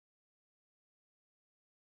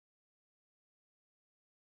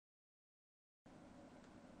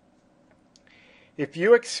If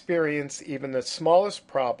you experience even the smallest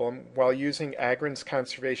problem while using Agrins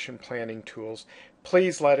conservation planning tools,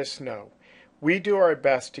 please let us know. We do our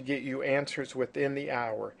best to get you answers within the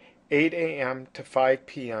hour, 8 a.m. to 5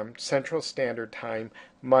 p.m. Central Standard Time,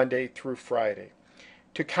 Monday through Friday.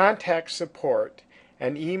 To contact support,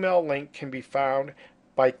 an email link can be found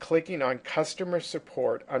by clicking on Customer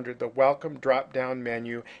Support under the Welcome drop-down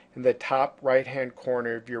menu in the top right-hand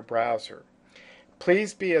corner of your browser.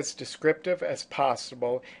 Please be as descriptive as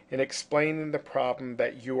possible in explaining the problem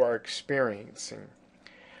that you are experiencing.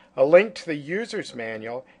 A link to the user's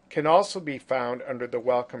manual can also be found under the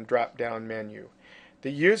Welcome drop-down menu.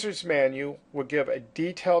 The user's manual will give a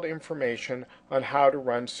detailed information on how to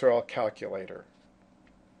run SoilCalculator.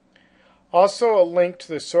 Also, a link to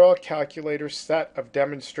the SoilCalculator set of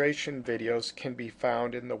demonstration videos can be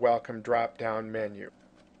found in the Welcome drop-down menu.